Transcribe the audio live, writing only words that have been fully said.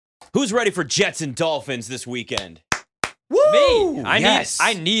Who's ready for Jets and Dolphins this weekend? Woo! Me. Yes.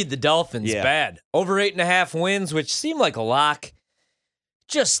 I need the Dolphins bad. Over 8.5 wins, which seemed like a lock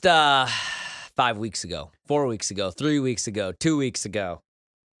just 5 weeks ago, 4 weeks ago, 3 weeks ago, 2 weeks ago.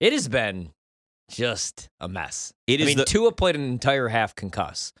 It has been just a mess. Tua played an entire half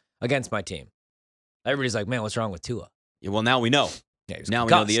concussed against my team. Everybody's like, man, what's wrong with Tua? Yeah, well, now we know. Yeah, now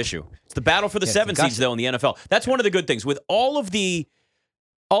we know the issue. It's the battle for the 7 seeds, though, in the NFL. That's one of the good things. With all of the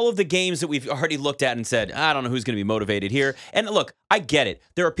games that we've already looked at and said, I don't know who's going to be motivated here. And look, I get it.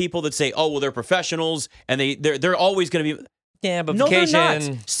 There are people that say, oh, well, they're professionals, and they're always going to be. Yeah, but no, vacation.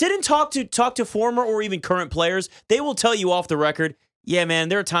 They're not. Sit and talk to former or even current players. They will tell you off the record, yeah, man,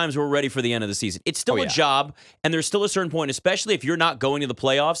 there are times we're ready for the end of the season. It's still a job, and there's still a certain point, especially if you're not going to the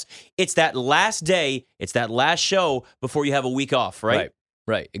playoffs. It's that last day, it's that last show before you have a week off, right?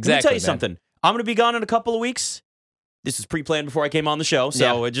 Right, exactly. Let me tell you something. I'm going to be gone in a couple of weeks. This is pre-planned before I came on the show,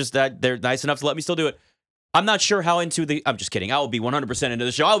 so it just they're nice enough to let me still do it. I'm not sure how into I'm just kidding. I will be 100% into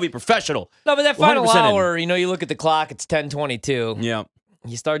the show. I will be professional. No, but that final hour, you look at the clock, it's 10:22. Yeah.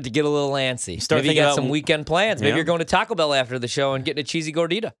 You start to get a little antsy. Maybe you got some weekend plans. Maybe you're going to Taco Bell after the show and getting a cheesy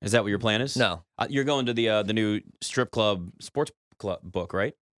gordita. Is that what your plan is? No. You're going to the new strip club sports club book,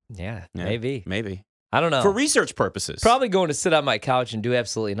 right? Yeah, maybe. I don't know. For research purposes. Probably going to sit on my couch and do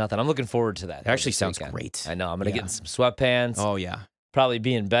absolutely nothing. I'm looking forward to that. It actually sounds great. I know. I'm going to get in some sweatpants. Oh, yeah. Probably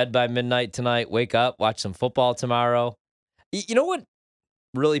be in bed by midnight tonight, wake up, watch some football tomorrow. You know what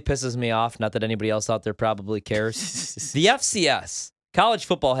really pisses me off? Not that anybody else out there probably cares. The FCS. College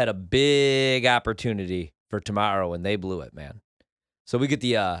football had a big opportunity for tomorrow, and they blew it, man. So we get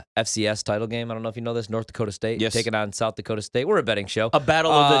the FCS title game. I don't know if you know this. North Dakota State taking on South Dakota State. We're a betting show. A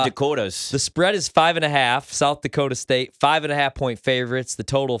battle of the Dakotas. The spread is 5.5. South Dakota State, 5.5-point favorites. The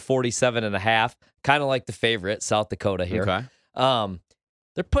total 47.5. Kind of like the favorite, South Dakota here. Okay.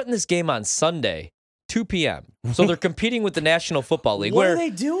 They're putting this game on Sunday, 2 p.m. So they're competing with the National Football League. What are they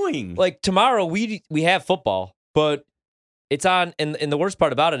doing? Like tomorrow, we have football, but it's on, and the worst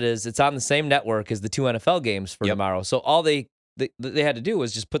part about it is it's on the same network as the 2 NFL games for tomorrow. So all they had to do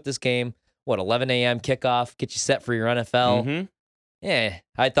was just put this game, 11 a.m. kickoff, get you set for your NFL. Mm-hmm. Yeah,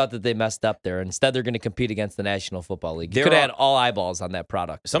 I thought that they messed up there. Instead, they're going to compete against the National Football League. You could have had all eyeballs on that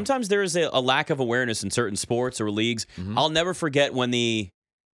product. Sometimes there is a lack of awareness in certain sports or leagues. Mm-hmm. I'll never forget when the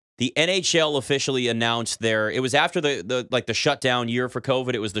NHL officially announced it was after the shutdown year for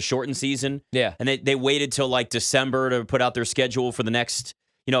COVID. It was the shortened season. Yeah. And they waited till like December to put out their schedule for the next,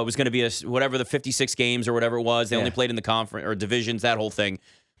 it was going to be whatever the 56 games or whatever it was. They only played in the conference or divisions, that whole thing.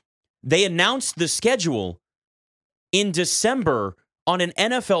 They announced the schedule in December on an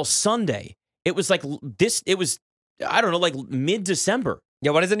NFL Sunday. It was like mid-December.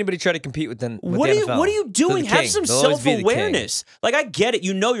 Yeah, why does anybody try to compete with the What NFL? What are you doing? Have some self-awareness. Like, I get it.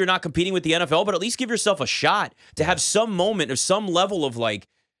 You're not competing with the NFL, but at least give yourself a shot to have some moment of some level of, like,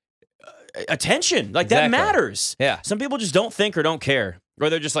 attention. Like, that matters. Yeah. Some people just don't think or don't care. Or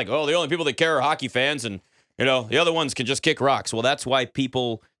they're just like, oh, the only people that care are hockey fans, and, the other ones can just kick rocks. Well, that's why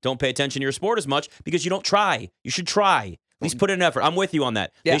people don't pay attention to your sport as much, because you don't try. You should try. At least put in an effort. I'm with you on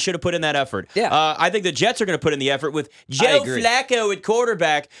that. Yeah. They should have put in that effort. Yeah. I think the Jets are going to put in the effort with Joe Flacco at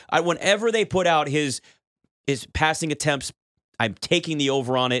quarterback. Whenever they put out his passing attempts, I'm taking the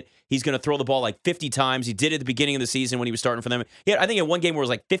over on it. He's going to throw the ball like 50 times. He did it at the beginning of the season when he was starting for them. I think in one game where it was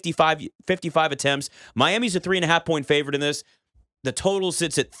like 55 attempts. Miami's a 3.5-point favorite in this. The total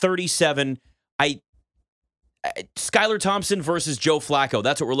sits at 37. Skylar Thompson versus Joe Flacco.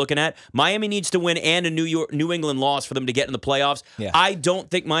 That's what we're looking at. Miami needs to win and a New England loss for them to get in the playoffs. Yeah. I don't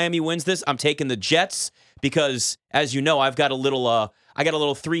think Miami wins this. I'm taking the Jets because, as you know, I've got a little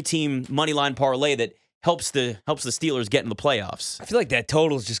 3-team money line parlay that helps the Steelers get in the playoffs. I feel like that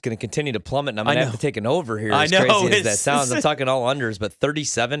total is just going to continue to plummet, and I'm going to have to take an over here. I as know. Crazy as that sounds. I'm talking all unders, but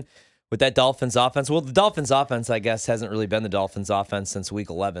 37 with that Dolphins offense. Well, the Dolphins offense, I guess, hasn't really been the Dolphins offense since week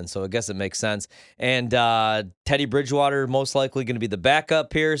 11, so I guess it makes sense. And Teddy Bridgewater most likely going to be the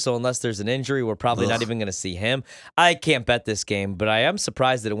backup here, so unless there's an injury, we're probably not even going to see him. I can't bet this game, but I am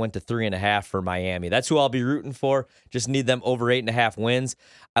surprised that it went to 3.5 for Miami. That's who I'll be rooting for. Just need them over 8.5 wins.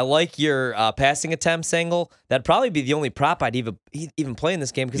 I like your passing attempts angle. That'd probably be the only prop I'd even play in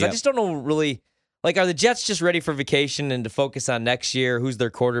this game, because I just don't know really. Like, are the Jets just ready for vacation and to focus on next year? Who's their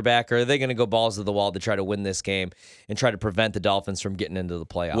quarterback? Or are they going to go balls to the wall to try to win this game and try to prevent the Dolphins from getting into the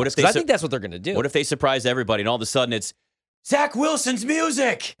playoffs? I think that's what they're going to do. What if they surprise everybody and all of a sudden it's Zach Wilson's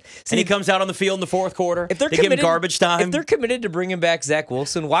music, and he comes out on the field in the fourth quarter? If they give him garbage time. If they're committed to bringing back Zach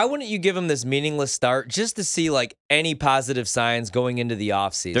Wilson, why wouldn't you give him this meaningless start just to see like any positive signs going into the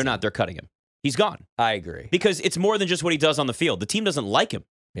offseason? They're not. They're cutting him. He's gone. I agree. Because it's more than just what he does on the field. The team doesn't like him.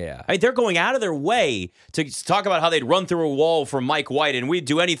 Yeah. I mean, they're going out of their way to talk about how they'd run through a wall for Mike White, and we'd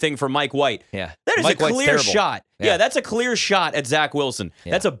do anything for Mike White. Yeah. That is Mike a White's clear terrible. shot. Yeah, that's a clear shot at Zach Wilson.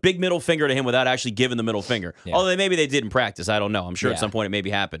 Yeah. That's a big middle finger to him without actually giving the middle finger. Yeah. Although maybe they did in practice. I don't know. I'm sure Yeah. at some point it maybe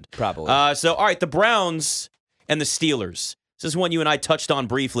happened. Probably. So, all right, the Browns and the Steelers. This is one you and I touched on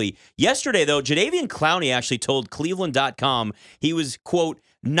briefly. Yesterday, though, Jadeveon Clowney actually told Cleveland.com he was, quote,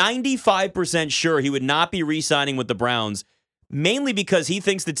 95% sure he would not be re-signing with the Browns, mainly because he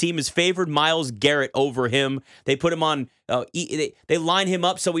thinks the team has favored Myles Garrett over him. They put him on, they line him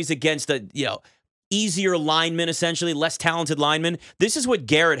up so he's against a, easier lineman, essentially, less talented lineman. This is what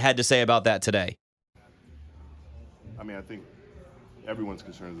Garrett had to say about that today. I mean, I think everyone's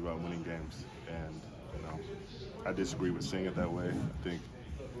concerned about winning games, and I disagree with seeing it that way. I think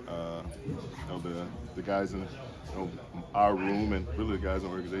the guys in our room and really the guys in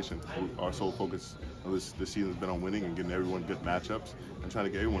the organization who are so focused. This season's been on winning and getting everyone good matchups and trying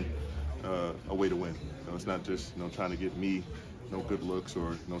to get everyone a way to win. It's not just trying to get me good looks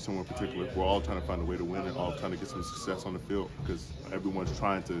or someone in particular. We're all trying to find a way to win and all trying to get some success on the field because everyone's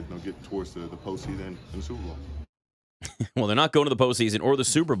trying to get towards the postseason and the Super Bowl. Well, they're not going to the postseason or the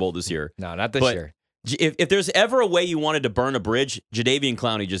Super Bowl this year. No, not this year. If there's ever a way you wanted to burn a bridge, Jadeveon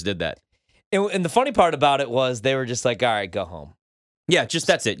Clowney just did that. And the funny part about it was they were just like, all right, go home. Yeah, just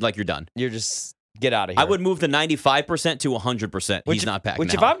that's it. Like, you're done. You're just get out of here. I would move the 95% to 100%. He's not packing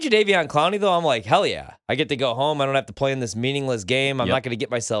Which, if I'm Jadeveon Clowney, though, I'm like, hell yeah. I get to go home. I don't have to play in this meaningless game. I'm not going to get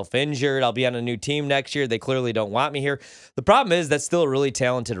myself injured. I'll be on a new team next year. They clearly don't want me here. The problem is that's still a really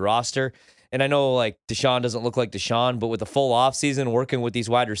talented roster. And I know, like, Deshaun doesn't look like Deshaun, but with a full offseason working with these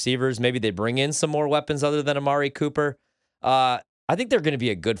wide receivers, maybe they bring in some more weapons other than Amari Cooper. I think they're going to be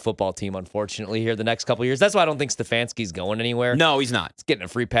a good football team, unfortunately, here the next couple of years. That's why I don't think Stefanski's going anywhere. No, he's not. He's getting a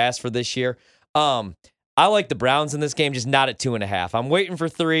free pass for this year. I like the Browns in this game, just not at 2.5. I'm waiting for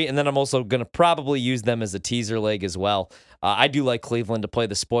 3, and then I'm also going to probably use them as a teaser leg as well. I do like Cleveland to play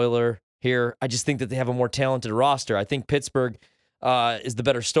the spoiler here. I just think that they have a more talented roster. I think Pittsburgh is the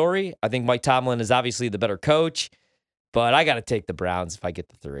better story. I think Mike Tomlin is obviously the better coach, but I got to take the Browns if I get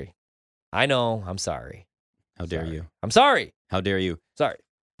the 3. I know. I'm sorry. How dare you? I'm sorry. How dare you? Sorry.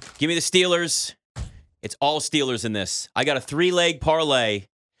 Give me the Steelers. It's all Steelers in this. I got a 3-leg parlay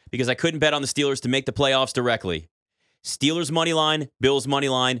because I couldn't bet on the Steelers to make the playoffs directly. Steelers money line, Bills money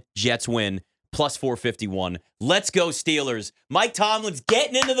line, Jets win, plus 451. Let's go Steelers. Mike Tomlin's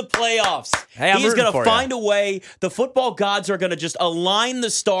getting into the playoffs. Hey, He's going to find a way. The football gods are going to just align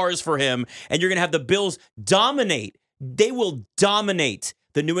the stars for him, and you're going to have the Bills dominate. They will dominate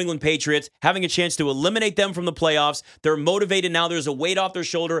the New England Patriots, having a chance to eliminate them from the playoffs. They're motivated now. There's a weight off their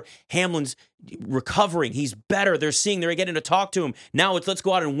shoulder. Hamlin's recovering. He's better. They're getting to talk to him. Now let's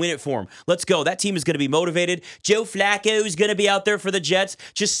go out and win it for him. Let's go. That team is going to be motivated. Joe Flacco is going to be out there for the Jets,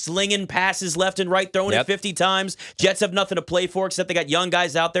 just slinging passes left and right, throwing it 50 times. Jets have nothing to play for except they got young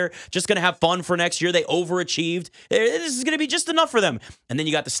guys out there just going to have fun for next year. They overachieved. This is going to be just enough for them. And then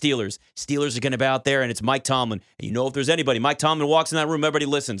you got the Steelers. Steelers are going to be out there, and it's Mike Tomlin. And if there's anybody, Mike Tomlin walks in that room, everybody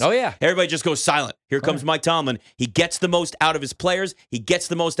listens. Oh, yeah. Everybody just goes silent. Here comes Mike Tomlin. He gets the most out of his players. He gets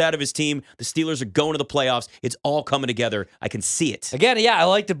the most out of his team. The Steelers are going to the playoffs. It's all coming together. I can see it. Again, yeah, I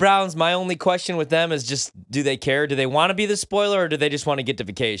like the Browns. My only question with them is just, do they care? Do they want to be the spoiler, or do they just want to get to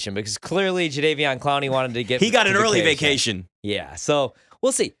vacation? Because clearly Jadeveon Clowney wanted to get He got an early vacation. Yeah, so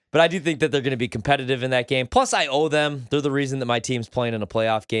we'll see. But I do think that they're going to be competitive in that game. Plus, I owe them. They're the reason that my team's playing in a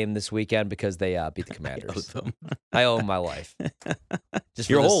playoff game this weekend because they beat the Commanders. I owe them my life. Just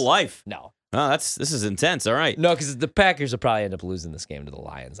your whole life? No. Oh, this is intense. All right. No, because the Packers will probably end up losing this game to the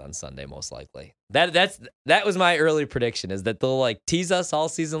Lions on Sunday, most likely. That was my early prediction, is that they'll tease us all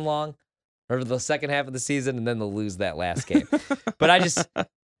season long, or the second half of the season, and then they'll lose that last game. But I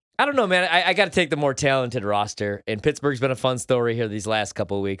don't know, man. I got to take the more talented roster, and Pittsburgh's been a fun story here these last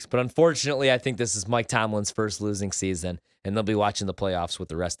couple of weeks. But unfortunately, I think this is Mike Tomlin's first losing season, and they'll be watching the playoffs with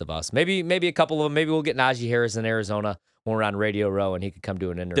the rest of us. Maybe a couple of them. Maybe we'll get Najee Harris in Arizona when we're on Radio Row, and he could come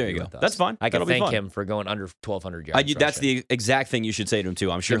do an interview. There you go. With us. That's fine. I can thank him for going under 1,200 yards. That's the exact thing you should say to him,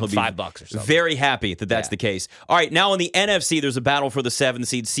 too. I'm sure he'll be $5 or something. Very happy that that's the case. All right, now in the NFC, there's a battle for the 7th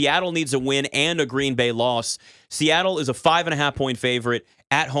seed. Seattle needs a win and a Green Bay loss. Seattle is a 5.5-point favorite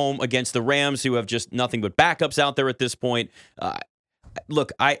at home against the Rams, who have just nothing but backups out there at this point.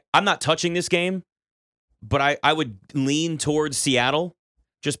 Look, I'm not touching this game, but I would lean towards Seattle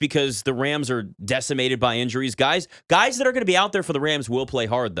just because the Rams are decimated by injuries. Guys that are going to be out there for the Rams will play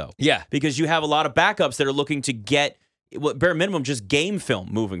hard, though. Yeah. Because you have a lot of backups that are looking to get, bare minimum, just game film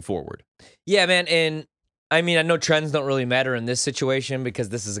moving forward. Yeah, man, and I mean, I know trends don't really matter in this situation because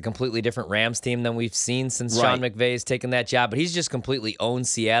this is a completely different Rams team than we've seen since Sean McVay has taken that job, but he's just completely owned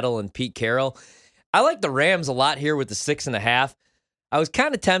Seattle and Pete Carroll. I like the Rams a lot here with the 6.5. I was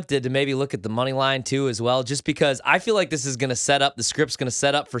kind of tempted to maybe look at the money line too as well, just because I feel like this is going to set up, the script's going to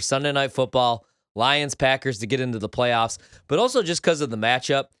set up for Sunday Night Football, Lions, Packers to get into the playoffs, but also just because of the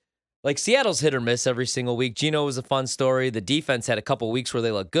matchup. Like, Seattle's hit or miss every single week. Geno was a fun story. The defense had a couple weeks where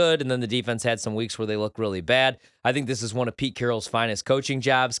they looked good, and then the defense had some weeks where they looked really bad. I think this is one of Pete Carroll's finest coaching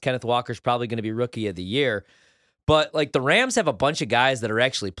jobs. Kenneth Walker's probably going to be Rookie of the Year. But, like, the Rams have a bunch of guys that are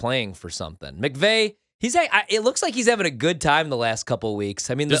actually playing for something. McVay, it looks like he's having a good time the last couple of weeks.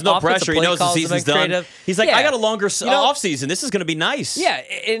 I mean, there's no pressure. He knows the season's done. He's like, I got a longer offseason. This is going to be nice. Yeah,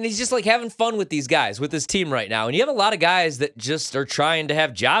 and he's just like having fun with these guys, with his team right now. And you have a lot of guys that just are trying to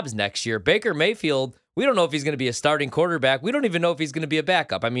have jobs next year. Baker Mayfield, we don't know if he's going to be a starting quarterback. We don't even know if he's going to be a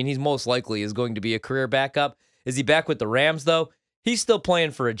backup. I mean, he's most likely is going to be a career backup. Is he back with the Rams, though? He's still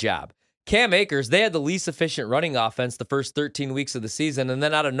playing for a job. Cam Akers, they had the least efficient running offense the first 13 weeks of the season, and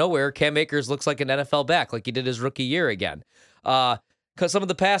then out of nowhere, Cam Akers looks like an NFL back, like he did his rookie year again. Because some of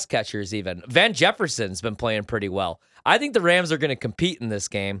the pass catchers even. Van Jefferson's been playing pretty well. I think the Rams are going to compete in this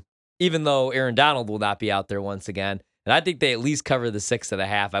game, even though Aaron Donald will not be out there once again. And I think they at least cover the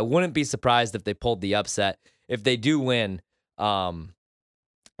 6.5. I wouldn't be surprised if they pulled the upset. If they do win and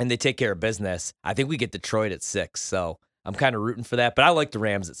they take care of business, I think we get Detroit at 6. So I'm kind of rooting for that, but I like the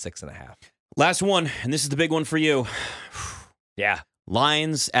Rams at 6.5. Last one, and this is the big one for you. Yeah.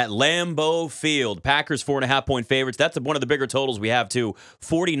 Lions at Lambeau Field. Packers 4.5-point favorites. That's one of the bigger totals we have, too.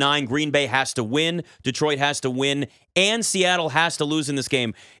 49. Green Bay has to win. Detroit has to win. And Seattle has to lose in this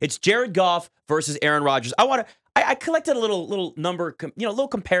game. It's Jared Goff versus Aaron Rodgers. I collected a little number, little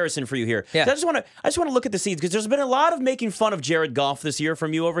comparison for you here. Yeah. I just want to look at the seeds because there's been a lot of making fun of Jared Goff this year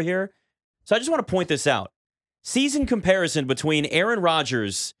from you over here. So I just want to point this out. Season comparison between Aaron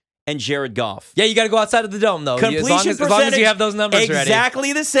Rodgers and Jared Goff. Yeah, you got to go outside of the dome, though. Completion as long as you have those numbers ready.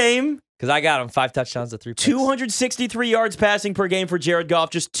 Exactly the same. Because I got him 5 touchdowns to 3 picks. 263 yards passing per game for Jared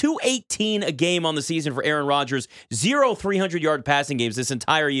Goff. Just 218 a game on the season for Aaron Rodgers. 0 300-yard passing games this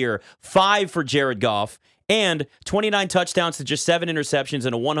entire year. 5 for Jared Goff. And 29 touchdowns to just 7 interceptions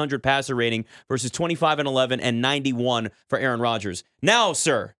and a 100 passer rating versus 25-11 and 91 for Aaron Rodgers. Now,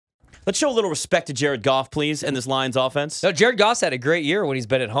 sir, let's show a little respect to Jared Goff, please, and this Lions offense. No, Jared Goff's had a great year when he's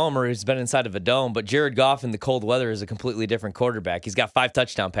been at home or he's been inside of a dome, but Jared Goff in the cold weather is a completely different quarterback. He's got 5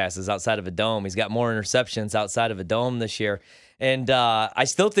 touchdown passes outside of a dome. He's got more interceptions outside of a dome this year. And I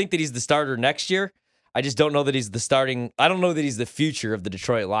still think that he's the starter next year. I just don't know that he's the starting. I don't know that he's the future of the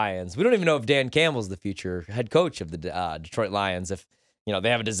Detroit Lions. We don't even know if Dan Campbell's the future head coach of the Detroit Lions if they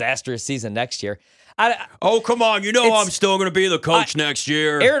have a disastrous season next year. Come on. I'm still going to be the coach next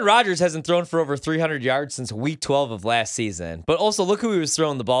year. Aaron Rodgers hasn't thrown for over 300 yards since week 12 of last season. But also, look who he was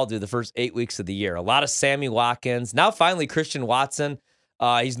throwing the ball to the first 8 weeks of the year. A lot of Sammy Watkins. Now, finally, Christian Watson.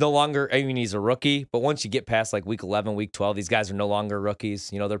 He's no longer, he's a rookie. But once you get past like week 11, week 12, these guys are no longer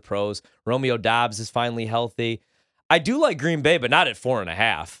rookies. They're pros. Romeo Doubs is finally healthy. I do like Green Bay, but not at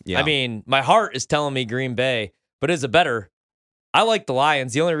 4.5. Yeah. I mean, my heart is telling me Green Bay, but as a bettor, I like the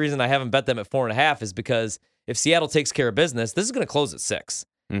Lions. The only reason I haven't bet them at 4.5 is because if Seattle takes care of business, this is going to close at 6.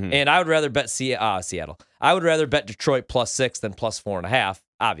 Mm-hmm. And I would rather bet Seattle. I would rather bet Detroit +6 than +4.5,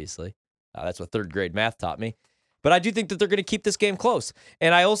 obviously. That's what third grade math taught me. But I do think that they're going to keep this game close.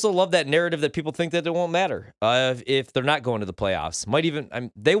 And I also love that narrative that people think that it won't matter if they're not going to the playoffs.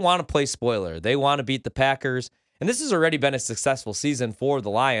 They want to play spoiler. They want to beat the Packers. And this has already been a successful season for the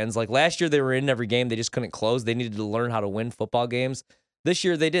Lions. Like last year, they were in every game. They just couldn't close. They needed to learn how to win football games. This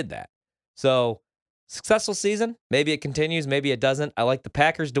year, they did that. So, successful season. Maybe it continues. Maybe it doesn't. I like the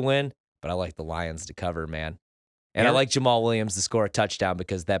Packers to win, but I like the Lions to cover, man. And I like Jamal Williams to score a touchdown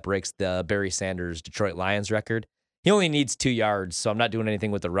because that breaks the Barry Sanders Detroit Lions record. He only needs 2 yards, so I'm not doing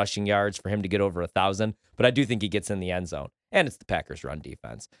anything with the rushing yards for him to get over 1,000, but I do think he gets in the end zone. And it's the Packers' run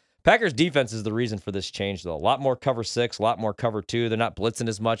defense. Packers' defense is the reason for this change, though. A lot more cover 6, a lot more cover 2. They're not blitzing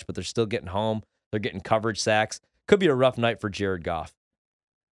as much, but they're still getting home. They're getting coverage sacks. Could be a rough night for Jared Goff.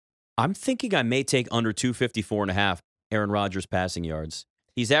 I'm thinking I may take under 254.5 Aaron Rodgers passing yards.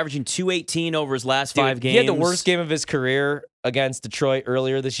 He's averaging 218 over his last 5 games. He had the worst game of his career against Detroit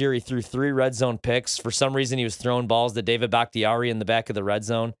earlier this year. He threw 3 red zone picks. For some reason, he was throwing balls to David Bakhtiari in the back of the red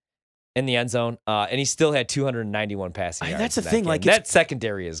zone, in the end zone, and he still had 291 passing yards. That's the thing. Like that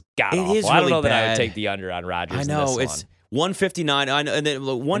secondary is god-awful. It is I don't really know bad. that I would take the under on Rodgers. I know it's 159. I know, and then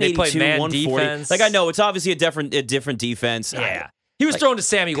 182, 140. Defense. Like I know it's obviously a different defense. Yeah. He was throwing to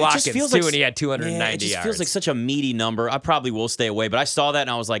Sammy Watkins, too, and he had 290 yards. It just yards. feels like such a meaty number. I probably will stay away, but I saw that, and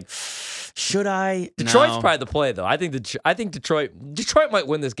I was like, Should I? Detroit's No. probably the play, though. I think Detroit might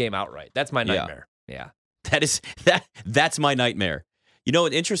win this game outright. That's my nightmare. Yeah. That's my nightmare. You know,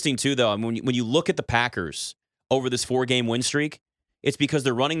 interesting too, though. I mean, when you look at the Packers over this 4-game win streak, it's because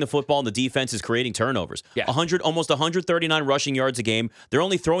they're running the football and the defense is creating turnovers. Yeah. Almost 139 rushing yards a game. They're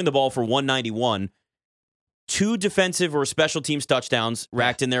only throwing the ball for 191. 2 defensive or special teams touchdowns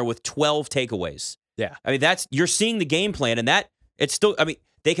racked in there with 12 takeaways. Yeah. I mean, you're seeing the game plan, and it's still. I mean,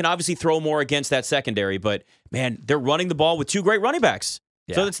 they can obviously throw more against that secondary, but man, they're running the ball with 2 great running backs.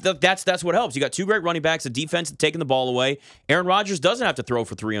 Yeah. So that's what helps. You got 2 great running backs, the defense taking the ball away. Aaron Rodgers doesn't have to throw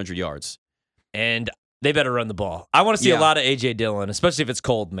for 300 yards. And they better run the ball. I want to see a lot of A.J. Dillon, especially if it's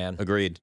cold, man. Agreed.